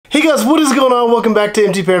Hey guys, what is going on? Welcome back to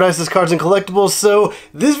Empty Paradise's Cards and Collectibles. So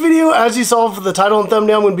this video, as you saw for the title and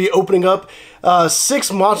thumbnail, I'm going to be opening up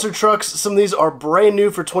 6 monster trucks. Some of these are brand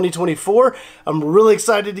new for 2024. I'm really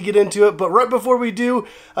excited to get into it, but right before we do,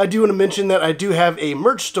 I do want to mention that I do have a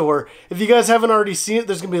merch store. If you guys haven't already seen it,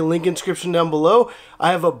 there's going to be a link in the description down below.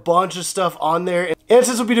 I have a bunch of stuff on there, and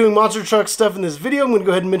since we'll be doing monster truck stuff in this video, I'm going to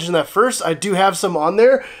go ahead and mention that first. I do have some on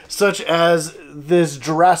there, such as this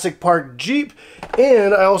Jurassic Park Jeep,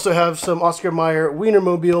 and I also have some Oscar Mayer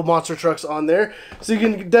Wienermobile monster trucks on there, so you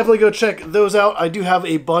can definitely go check those out. I do have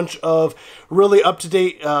a bunch of really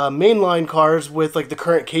up-to-date mainline cars with like the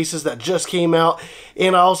current cases that just came out,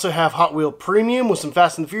 and I also have Hot Wheel Premium with some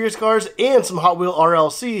Fast and Furious cars and some Hot Wheel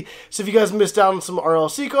RLC. So if you guys missed out on some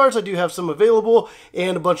RLC cars, I do have some available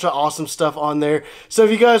and a bunch of awesome stuff on there. So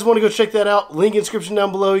if you guys want to go check that out, link in the description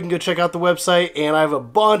down below. You can go check out the website, and I have a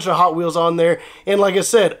bunch of Hot Wheels on there, and like I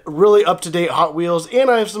said, really up-to-date Hot Wheels, and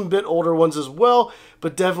I have some bit older ones as well,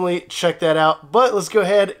 but definitely check that out. But let's go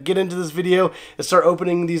ahead, get into this video, and start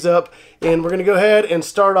opening these up. And we're going to go ahead and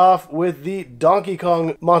start off with the Donkey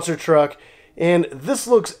Kong monster truck. And this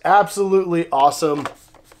looks absolutely awesome.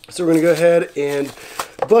 So we're going to go ahead and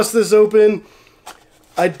bust this open.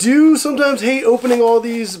 I do sometimes hate opening all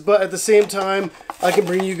these, but at the same time, I can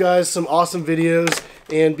bring you guys some awesome videos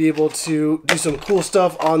and be able to do some cool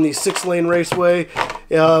stuff on the 6-lane raceway.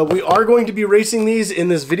 We are going to be racing these in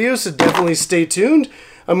this video, so definitely stay tuned.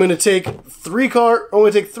 I'm going to take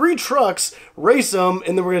 3 trucks, race them,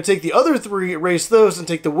 and then we're going to take the other 3, race those, and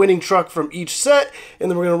take the winning truck from each set,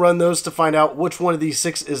 and then we're going to run those to find out which one of these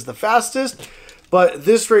 6 is the fastest. But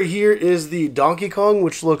this right here is the Donkey Kong,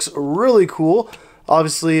 which looks really cool.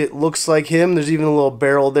 Obviously, it looks like him. There's even a little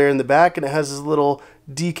barrel there in the back, and it has his little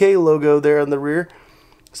DK logo there on the rear.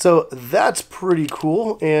 So that's pretty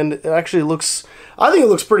cool, and it actually looks, I think it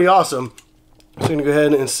looks pretty awesome. So I'm going to go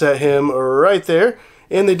ahead and set him right there.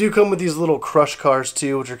 And they do come with these little crush cars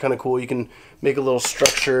too, which are kind of cool. You can make a little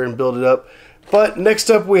structure and build it up. But next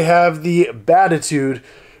up we have the Batitude,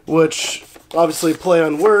 which obviously play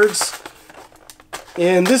on words.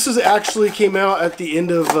 And this is actually came out at the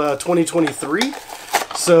end of 2023.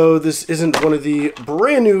 So this isn't one of the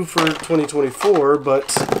brand new for 2024, but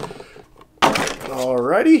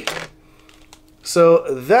alrighty. So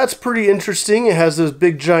that's pretty interesting. It has those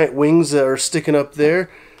big giant wings that are sticking up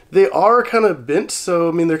there. They are kind of bent, so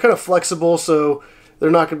I mean they're kind of flexible, so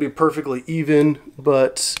they're not going to be perfectly even,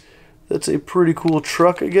 but that's a pretty cool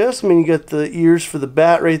truck, I guess. I mean, you got the ears for the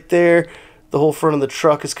bat right there. The whole front of the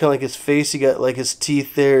truck is kind of like his face. You got like his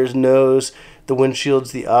teeth there, his nose, the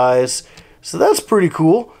windshield's the eyes. So that's pretty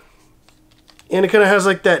cool. And it kind of has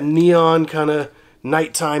like that neon kind of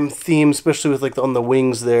nighttime theme, especially with like on the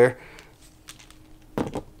wings there.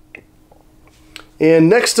 And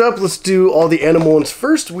next up, let's do all the animal ones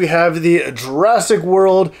first. We have the Jurassic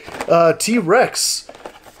World T Rex.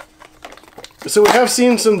 So we have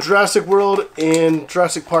seen some Jurassic World and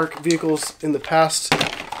Jurassic Park vehicles in the past.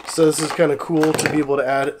 So this is kind of cool to be able to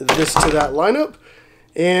add this to that lineup.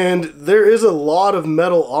 And there is a lot of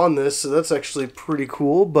metal on this, so that's actually pretty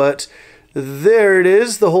cool. But there it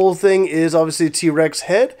is. The whole thing is obviously a T-Rex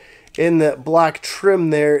head. And that black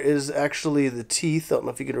trim there is actually the teeth. I don't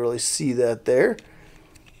know if you can really see that there.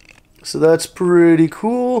 So that's pretty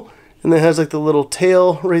cool. And it has like the little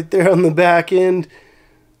tail right there on the back end.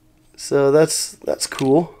 So that's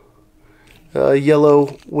cool.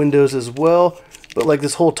 Yellow windows as well. But like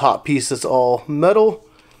this whole top piece is all metal.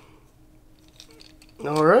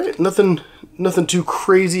 Alright, nothing too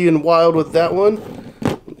crazy and wild with that one.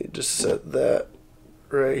 Let me just set that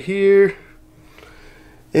right here.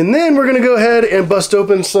 And then we're going to go ahead and bust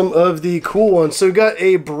open some of the cool ones. So we got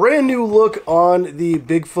a brand new look on the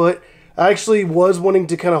Bigfoot. I actually was wanting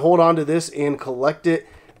to kind of hold on to this and collect it,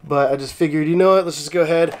 but I just figured, you know what, let's just go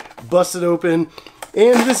ahead, bust it open.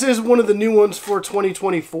 And this is one of the new ones for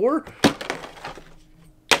 2024.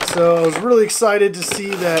 So I was really excited to see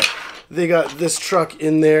that they got this truck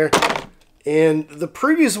in there. And the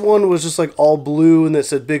previous one was just like all blue and it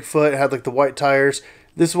said Bigfoot. It had like the white tires.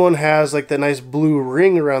 This one has like that nice blue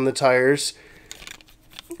ring around the tires,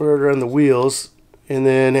 or around the wheels, and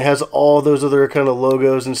then it has all those other kind of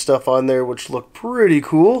logos and stuff on there, which look pretty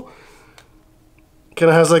cool. Kind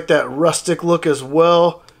of has like that rustic look as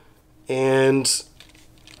well, and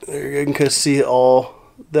there you can kind of see all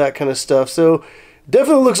that kind of stuff. So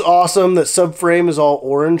definitely looks awesome. That subframe is all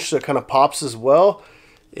orange, so it kind of pops as well.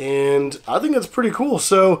 And I think that's pretty cool.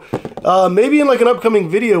 So maybe in like an upcoming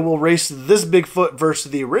video we'll race this Bigfoot versus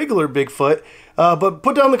the regular Bigfoot. But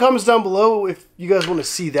put down in the comments down below if you guys want to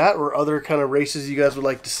see that or other kind of races you guys would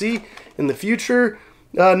like to see in the future.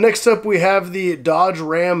 Next up, we have the Dodge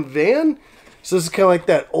Ram van. So this is kind of like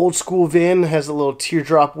that old school van. It has a little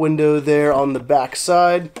teardrop window there on the back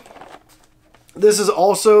side. This is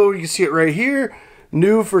also, you can see it right here,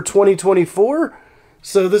 new for 2024.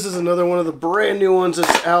 So this is another one of the brand new ones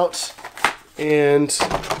that's out. And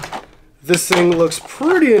this thing looks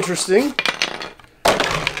pretty interesting.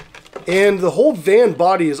 And the whole van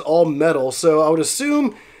body is all metal. So I would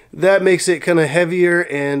assume that makes it kind of heavier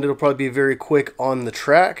and it'll probably be very quick on the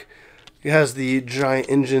track. It has the giant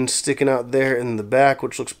engine sticking out there in the back,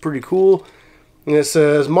 which looks pretty cool. And it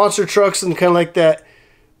says Monster Trucks and kind of like that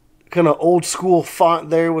kind of old school font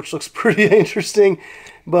there, which looks pretty interesting.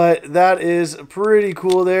 But that is pretty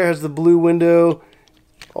cool there. It has the blue window,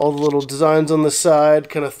 all the little designs on the side,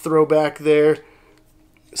 kind of throwback there.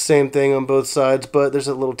 Same thing on both sides, but there's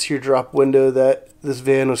a little teardrop window that this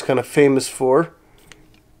van was kind of famous for.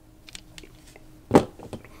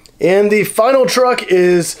 And the final truck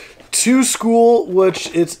is To School,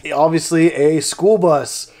 which it's obviously a school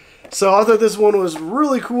bus. So I thought this one was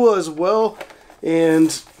really cool as well,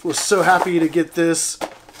 and was so happy to get this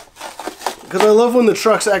because I love when the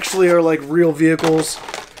trucks actually are like real vehicles.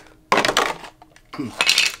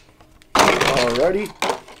 Alrighty.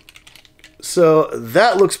 So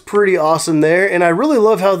that looks pretty awesome there, and I really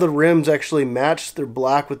love how the rims actually match. They're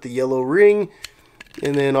black with the yellow ring,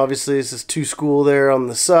 and then obviously this is To School there on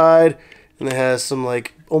the side, and it has some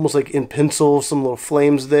like almost like in pencil, some little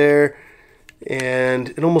flames there, and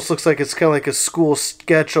it almost looks like it's kind of like a school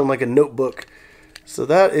sketch on like a notebook. So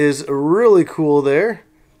that is really cool there.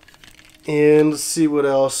 And let's see what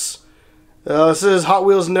else. It says Hot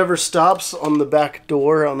Wheels never stops on the back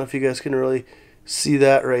door. I don't know if you guys can really see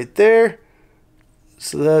that right there.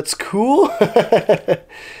 So that's cool.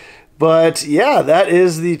 But yeah, that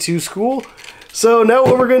is the To School. So now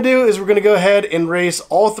what we're going to do is we're going to go ahead and race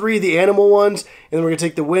all three of the animal ones, and then we're going to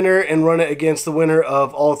take the winner and run it against the winner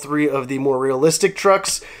of all three of the more realistic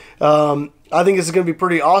trucks. I think this is going to be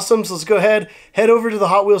pretty awesome, so let's go ahead, head over to the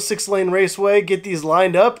Hot Wheels 6-lane raceway, get these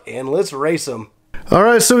lined up, and let's race them.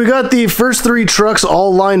 Alright, so we got the first three trucks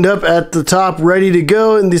all lined up at the top, ready to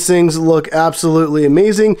go, and these things look absolutely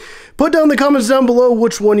amazing. Put down in the comments down below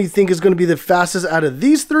which one you think is going to be the fastest out of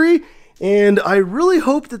these three. And I really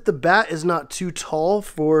hope that the bat is not too tall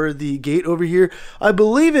for the gate over here. I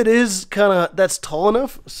believe it is that's tall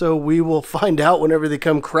enough, so we will find out whenever they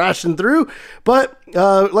come crashing through. But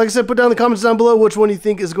like I said, put down in the comments down below which one you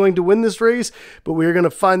think is going to win this race. But we're going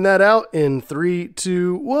to find that out in 3,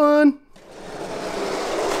 2, 1.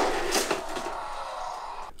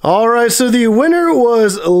 Alright, so the winner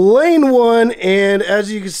was lane 1, and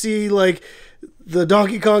as you can see, like, the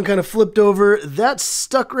Donkey Kong kind of flipped over. That's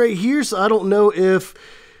stuck right here, so I don't know if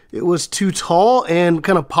it was too tall and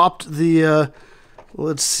kind of popped the,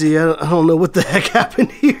 let's see, I don't know what the heck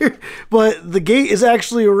happened here, but the gate is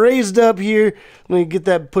actually raised up here. Let me get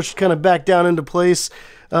that pushed kind of back down into place.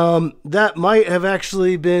 That might have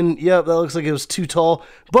actually been, yep, that looks like it was too tall,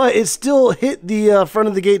 but it still hit the front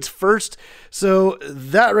of the gates first, so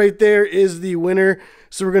that right there is the winner.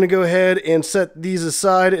 So we're going to go ahead and set these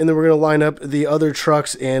aside, and then we're going to line up the other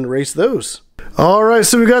trucks and race those. Alright,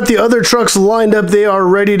 so we got the other trucks lined up. They are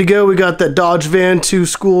ready to go. We got that Dodge van, To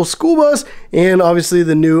School school bus, and obviously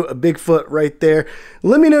the new Bigfoot right there.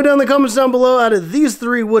 Let me know down in the comments down below, out of these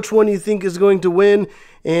three, which one you think is going to win.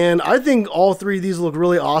 And I think all three of these look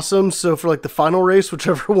really awesome. So for like the final race,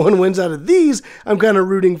 whichever one wins out of these, I'm kind of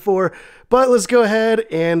rooting for. But let's go ahead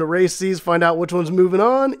and race these, find out which one's moving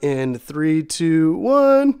on in 3, 2,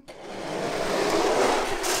 1.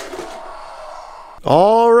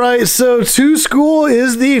 Alright, so To School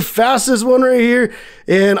is the fastest one right here,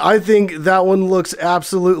 and I think that one looks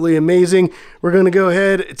absolutely amazing. We're going to go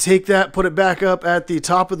ahead, take that, put it back up at the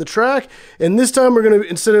top of the track, and this time we're going to,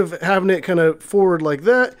 instead of having it kind of forward like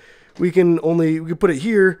that, we can put it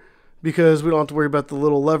here because we don't have to worry about the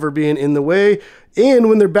little lever being in the way. And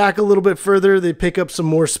when they're back a little bit further, they pick up some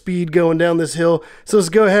more speed going down this hill. So let's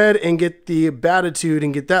go ahead and get the Batitude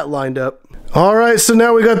and get that lined up. Alright, so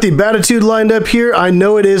now we got the Batitude lined up here. I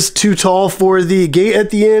know it is too tall for the gate at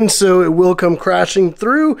the end, so it will come crashing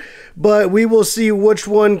through, but we will see which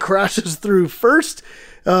one crashes through first.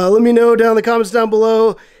 Let me know down in the comments down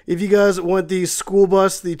below if you guys want the school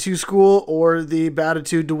bus, the To School, or the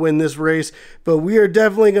Batitude to win this race. But we are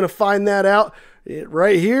definitely going to find that out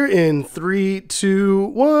right here in 3, 2,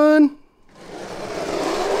 1.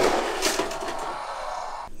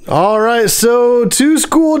 Alright, so To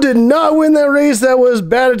School did not win that race. That was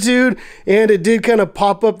Batitude, and it did kind of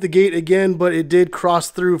pop up the gate again, but it did cross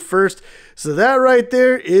through first. So that right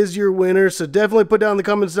there is your winner. So definitely put down in the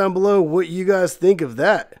comments down below what you guys think of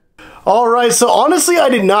that. Alright, so honestly I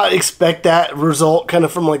did not expect that result kind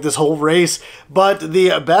of from like this whole race, but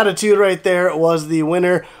the Batitude right there was the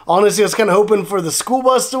winner. Honestly I was kind of hoping for the school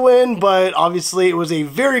bus to win, but obviously it was a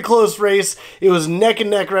very close race. It was neck and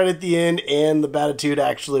neck right at the end, and the Batitude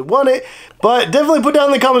actually won it. But definitely put down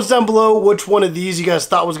in the comments down below which one of these you guys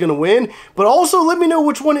thought was going to win, but also let me know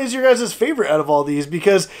which one is your guys' favorite out of all these,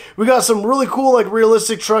 because we got some really cool like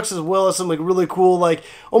realistic trucks as well as some like really cool like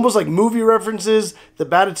almost like movie references. The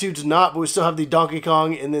Batitude's not, but we still have the Donkey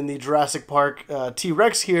Kong and then the Jurassic Park T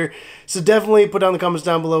Rex here. So definitely put down in the comments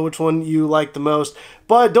down below which one you like the most.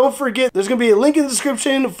 But don't forget, there's going to be a link in the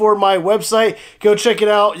description for my website. Go check it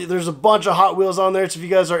out. There's a bunch of Hot Wheels on there, so if you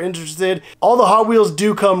guys are interested. All the Hot Wheels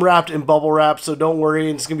do come wrapped in bubble wrap, so don't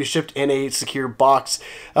worry. It's going to be shipped in a secure box.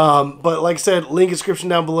 But like I said, link in the description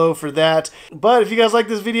down below for that. But if you guys like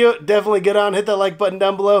this video, definitely get on, hit that like button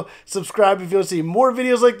down below. Subscribe if you want to see more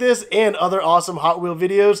videos like this and other awesome Hot Wheel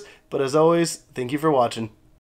videos. But as always, thank you for watching.